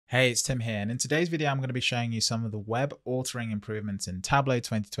Hey, it's Tim here, and in today's video, I'm going to be showing you some of the web authoring improvements in Tableau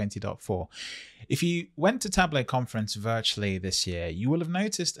 2020.4. If you went to Tableau conference virtually this year, you will have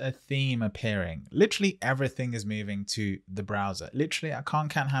noticed a theme appearing. Literally everything is moving to the browser. Literally, I can't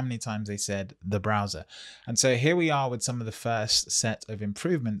count how many times they said the browser. And so here we are with some of the first set of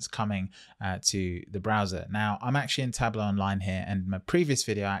improvements coming to the browser. Now, I'm actually in Tableau Online here, and in my previous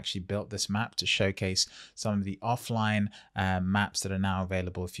video, I actually built this map to showcase some of the offline maps that are now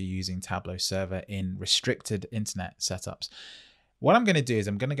available if you're using Tableau server in restricted internet setups. What I'm going to do is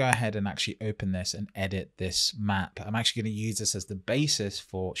I'm going to go ahead and actually open this and edit this map. I'm actually going to use this as the basis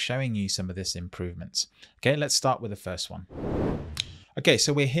for showing you some of this improvements. Okay, let's start with the first one. Okay,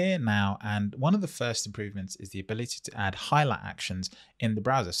 so we're here now, and one of the first improvements is the ability to add highlight actions in the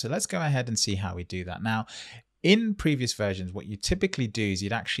browser. So let's go ahead and see how we do that. Now, in previous versions, what you typically do is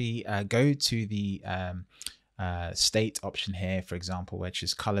you'd actually go to the state option here, for example, which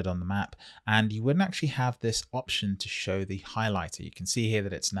is colored on the map, and you wouldn't actually have this option to show the highlighter. You can see here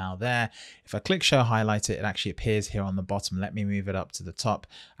that it's now there. If I click show highlighter, it actually appears here on the bottom. Let me move it up to the top.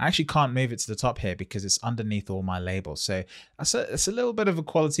 I actually can't move it to the top here because it's underneath all my labels. So it's a little bit of a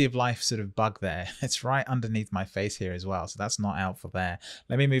quality of life sort of bug there. It's right underneath my face here as well. So that's not helpful there.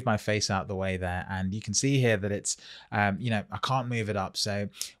 Let me move my face out the way there. And you can see here that it's, I can't move it up. So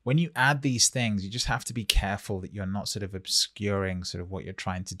when you add these things, you just have to be careful that you're not sort of obscuring sort of what you're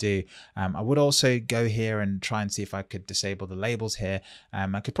trying to do. I would also go here and try and see if I could disable the labels here.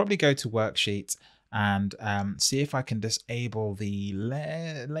 I could probably go to worksheets and see if I can disable the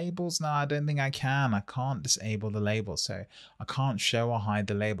labels. No, I don't think I can. I can't disable the labels, so I can't show or hide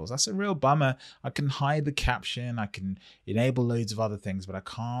the labels. That's a real bummer. I can hide the caption, I can enable loads of other things, but I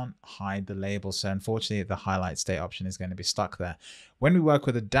can't hide the labels. So unfortunately, the highlight state option is going to be stuck there. When we work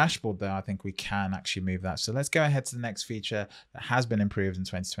with a dashboard though, I think we can actually move that. So let's go ahead to the next feature that has been improved in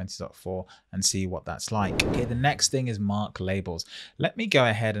 2020.4 and see what that's like. Okay, the next thing is mark labels. Let me go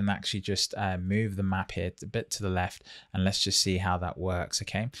ahead and actually just move the map here a bit to the left, and let's just see how that works.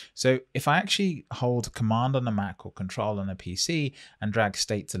 Okay, so if I actually hold Command on a Mac or Control on a PC and drag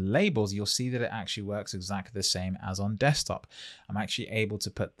state to labels, you'll see that it actually works exactly the same as on desktop. I'm actually able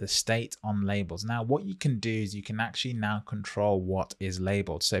to put the state on labels. Now, what you can do is you can actually now control what is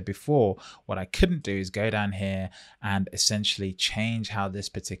labeled. So before, what I couldn't do is go down here and essentially change how this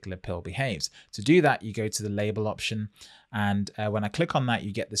particular pill behaves. To do that, you go to the label option, and when I click on that,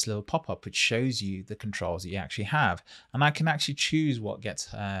 you get this little pop-up which shows you the controls that you actually have. And I can actually choose what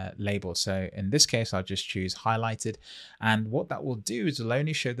gets labeled. So in this case, I'll just choose highlighted. And what that will do is it'll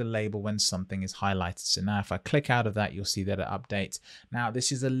only show the label when something is highlighted. So now if I click out of that, you'll see that it updates. Now,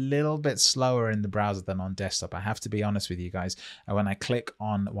 this is a little bit slower in the browser than on desktop. I have to be honest with you guys. When I click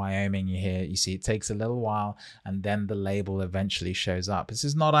on Wyoming here, you see it takes a little while and then the label eventually shows up. This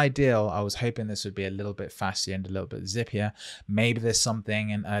is not ideal. I was hoping this would be a little bit faster and a little bit zippier. Maybe there's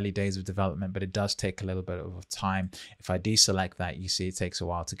something in early days of development, but it does take a little bit of time. If I deselect that, you see it takes a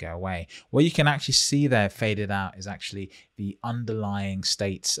while to go away. What you can actually see there faded out is actually the underlying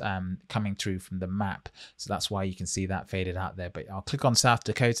states coming through from the map. So that's why you can see that faded out there. But I'll click on South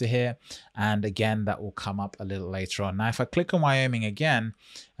Dakota here, and again, that will come up a little later on. Now, if I click on Wyoming again,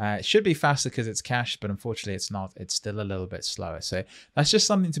 it should be faster because it's cached, but unfortunately it's not. It's still a little bit slower. So that's just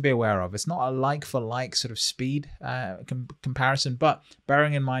something to be aware of. It's not a like for like sort of speed comparison, but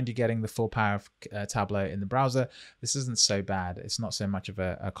bearing in mind you're getting the full power of Tableau in the browser, this isn't so bad. It's not so much of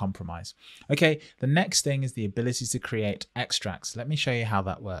a compromise. Okay, the next thing is the ability to create extracts. Let me show you how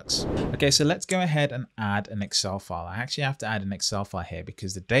that works. Okay, so let's go ahead and add an Excel file. I actually have to add an Excel file here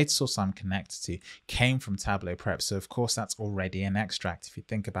because the data source I'm connected to came from Tableau Prep. So of course that's already an extract if you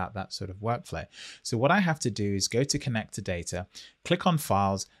think about that sort of workflow. So what I have to do is go to connect to data, click on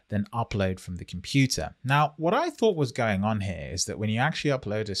files, then upload from the computer. Now, what I thought was going on here is that when you actually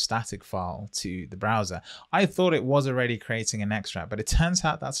upload a static file to the browser, I thought it was already creating an extract, but it turns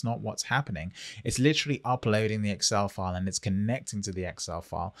out that's not what's happening. It's literally uploading the Excel file and it's connecting to the Excel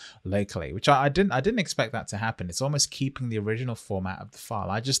file locally, which I didn't expect that to happen. It's almost keeping the original format of the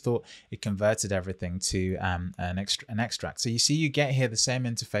file. I just thought it converted everything to an extract. So you see, you get here the same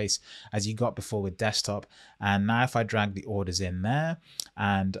interface as you got before with desktop. And now if I drag the orders in there,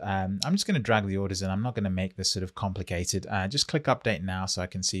 and I'm just going to drag the orders in. I'm not going to make this sort of complicated. Just click update now so I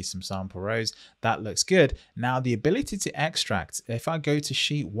can see some sample rows. That looks good. Now the ability to extract, if I go to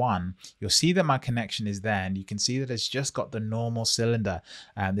sheet 1, you'll see that my connection is there, and you can see that it's just got the normal cylinder.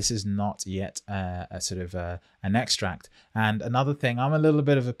 This is not yet a sort of an extract. And another thing, I'm a little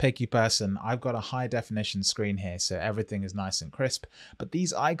bit of a picky person. I've got a high definition screen here, so everything is nice and crisp, but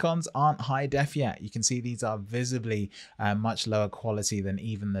these icons aren't high def yet. You can see these are visibly much lower quality than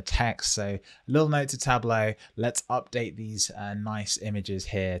even than the text. So a little note to Tableau, let's update these nice images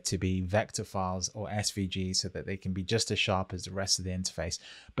here to be vector files or SVG so that they can be just as sharp as the rest of the interface.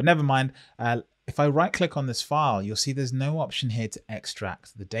 But never mind. If I right click on this file, you'll see there's no option here to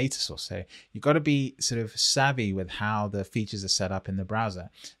extract the data source. So you've got to be sort of savvy with how the features are set up in the browser.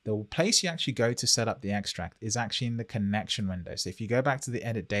 The place you actually go to set up the extract is actually in the connection window. So if you go back to the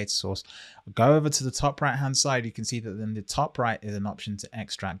edit data source, go over to the top right hand side, you can see that in the top right is an option to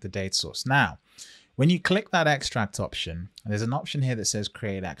extract the data source. Now, when you click that extract option, there's an option here that says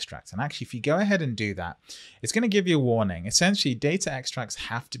create extract. And actually, if you go ahead and do that, it's going to give you a warning. Essentially, data extracts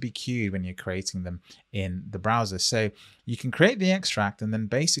have to be queued when you're creating them in the browser. So you can create the extract, and then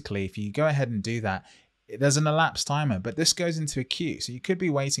basically, if you go ahead and do that, there's an elapsed timer, but this goes into a queue. So you could be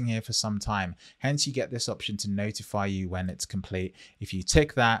waiting here for some time. Hence, you get this option to notify you when it's complete. If you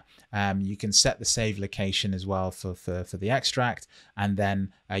tick that, you can set the save location as well for the extract, and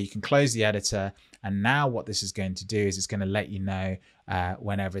then you can close the editor. And now what this is going to do is it's going to let you know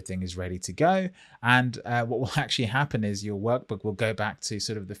when everything is ready to go. And what will actually happen is your workbook will go back to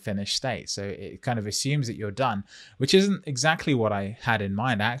sort of the finished state. So it kind of assumes that you're done, which isn't exactly what I had in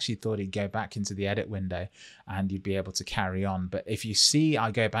mind. I actually thought it'd go back into the edit window and you'd be able to carry on. But if you see,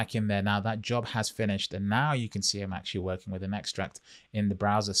 I go back in there now, that job has finished. And now you can see I'm actually working with an extract in the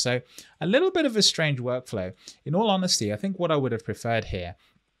browser. So a little bit of a strange workflow. In all honesty, I think what I would have preferred here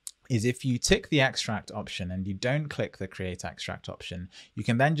is if you tick the extract option and you don't click the create extract option, you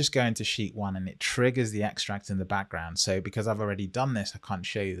can then just go into sheet 1 and it triggers the extract in the background. So because I've already done this, I can't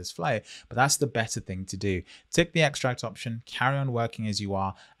show you this flow, but that's the better thing to do. Tick the extract option, carry on working as you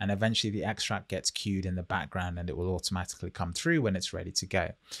are, and eventually the extract gets queued in the background and it will automatically come through when it's ready to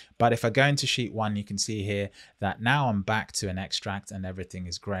go. But if I go into sheet 1, you can see here that now I'm back to an extract and everything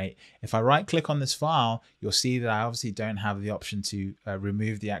is great. If I right click on this file, you'll see that I obviously don't have the option to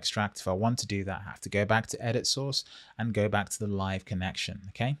remove the extract. If I want to do that, I have to go back to edit source and go back to the live connection.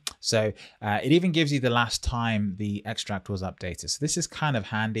 Okay, so it even gives you the last time the extract was updated. So this is kind of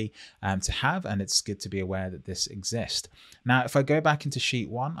handy to have, and it's good to be aware that this exists. Now, if I go back into sheet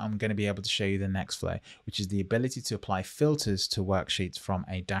 1, I'm going to be able to show you the next flow, which is the ability to apply filters to worksheets from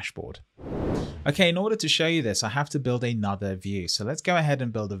a dashboard. Okay, in order to show you this, I have to build another view. So let's go ahead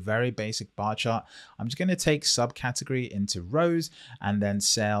and build a very basic bar chart. I'm just going to take subcategory into rows and then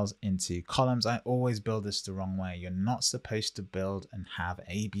sales into columns. I always build this the wrong way. You're not supposed to build and have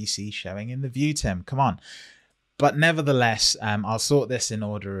ABC showing in the view, Tim. Come on. But nevertheless, I'll sort this in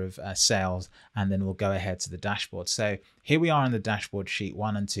order of sales, and then we'll go ahead to the dashboard. So here we are in the dashboard, sheet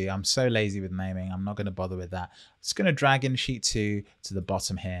 1 and 2. I'm so lazy with naming, I'm not going to bother with that. I'm just going to drag in sheet 2 to the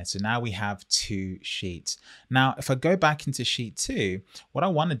bottom here. So now we have 2 sheets. Now, if I go back into sheet 2, what I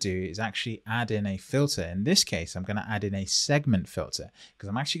want to do is actually add in a filter. In this case, I'm going to add in a segment filter because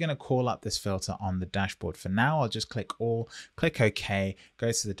I'm actually going to call up this filter on the dashboard. For now, I'll just click all, click OK,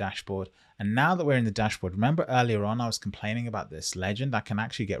 go to the dashboard. And now that we're in the dashboard, remember earlier on I was complaining about this legend. I can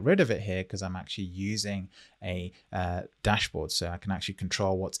actually get rid of it here because I'm actually using a dashboard, so I can actually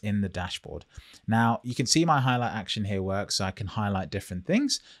control what's in the dashboard. Now you can see my highlight action here works, so I can highlight different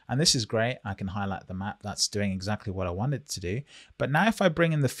things, and this is great. I can highlight the map. That's doing exactly what I wanted to do. But now if I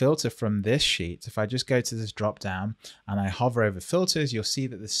bring in the filter from this sheet, if I just go to this drop down and I hover over filters, you'll see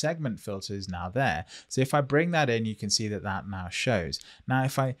that the segment filter is now there. So if I bring that in, you can see that that now shows. Now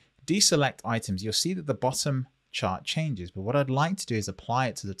if I deselect items, you'll see that the bottom chart changes, but what I'd like to do is apply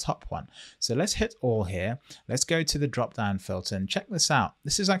it to the top one. So let's hit all here. Let's go to the drop down filter and check this out.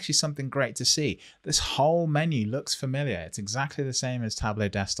 This is actually something great to see. This whole menu looks familiar. It's exactly the same as Tableau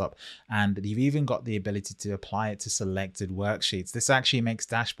Desktop, and you've even got the ability to apply it to selected worksheets. This actually makes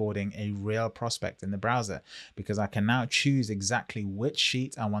dashboarding a real prospect in the browser because I can now choose exactly which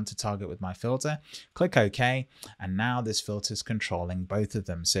sheet I want to target with my filter, click OK, and now this filter is controlling both of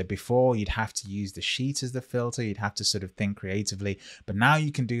them. So before you'd have to use the sheet as the filter, you'd have to sort of think creatively, but now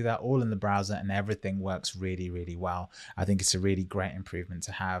you can do that all in the browser and everything works really, really well. I think it's a really great improvement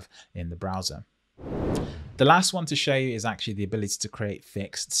to have in the browser. The last one to show you is actually the ability to create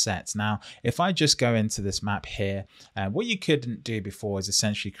fixed sets. Now, if I just go into this map here, what you couldn't do before is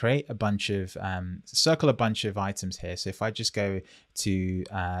essentially create a bunch of, circle a bunch of items here. So if I just go to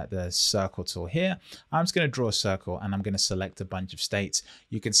the circle tool here, I'm just going to draw a circle and I'm going to select a bunch of states.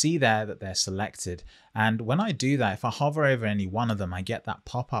 You can see there that they're selected. And when I do that, if I hover over any one of them, I get that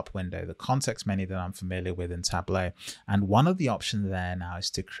pop-up window, the context menu that I'm familiar with in Tableau. And one of the options there now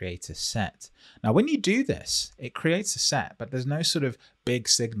is to create a set. Now, when you do this, it creates a set, but there's no sort of big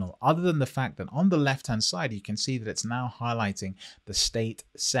signal other than the fact that on the left-hand side, you can see that it's now highlighting the state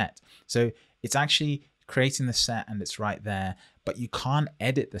set. So it's actually creating the set and it's right there, but you can't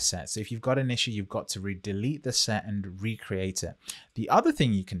edit the set. So if you've got an issue, you've got to delete the set and recreate it. The other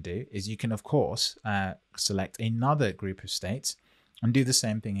thing you can do is you can, of course, select another group of states and do the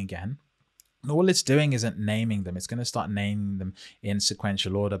same thing again. And all it's doing isn't naming them. It's going to start naming them in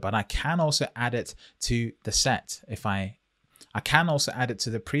sequential order, but I can also add it to the set if I can also add it to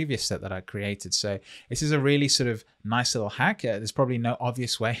the previous set that I created. So this is a really sort of nice little hack. There's probably no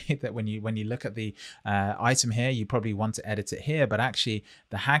obvious way that when you look at the item here, you probably want to edit it here, but actually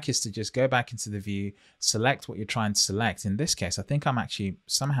the hack is to just go back into the view, select what you're trying to select. In this case, I think I'm actually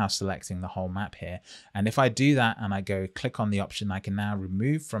somehow selecting the whole map here. And if I do that and I go click on the option, I can now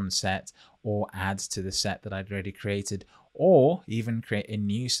remove from set or add to the set that I'd already created, or even create a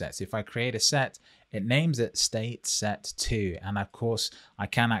new set. So if I create a set, it names it state set 2, and of course I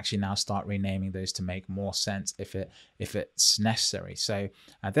can actually now start renaming those to make more sense if it's necessary. So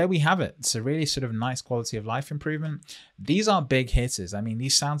there we have it. It's a really sort of nice quality of life improvement. These are big hitters. I mean,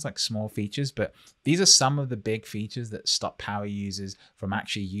 these sounds like small features, but these are some of the big features that stop power users from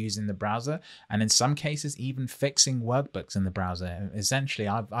actually using the browser, and in some cases even fixing workbooks in the browser. Essentially,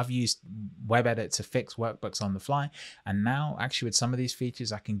 I've used WebEdit to fix workbooks on the fly, and now actually with some of these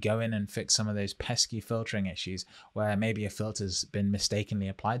features I can go in and fix some of those pesky filtering issues where maybe a filter's been mistakenly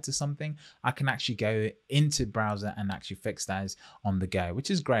applied to something. I can actually go into browser and actually fix those on the go,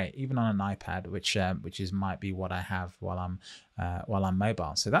 which is great, even on an iPad, which might be what I have while I'm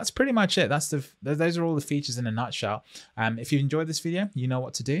mobile. So that's pretty much it. Those are all the features in a nutshell. If you enjoyed this video, you know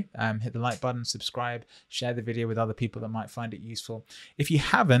what to do. Hit the like button, subscribe, share the video with other people that might find it useful. If you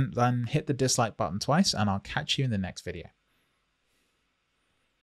haven't, then hit the dislike button twice, and I'll catch you in the next video.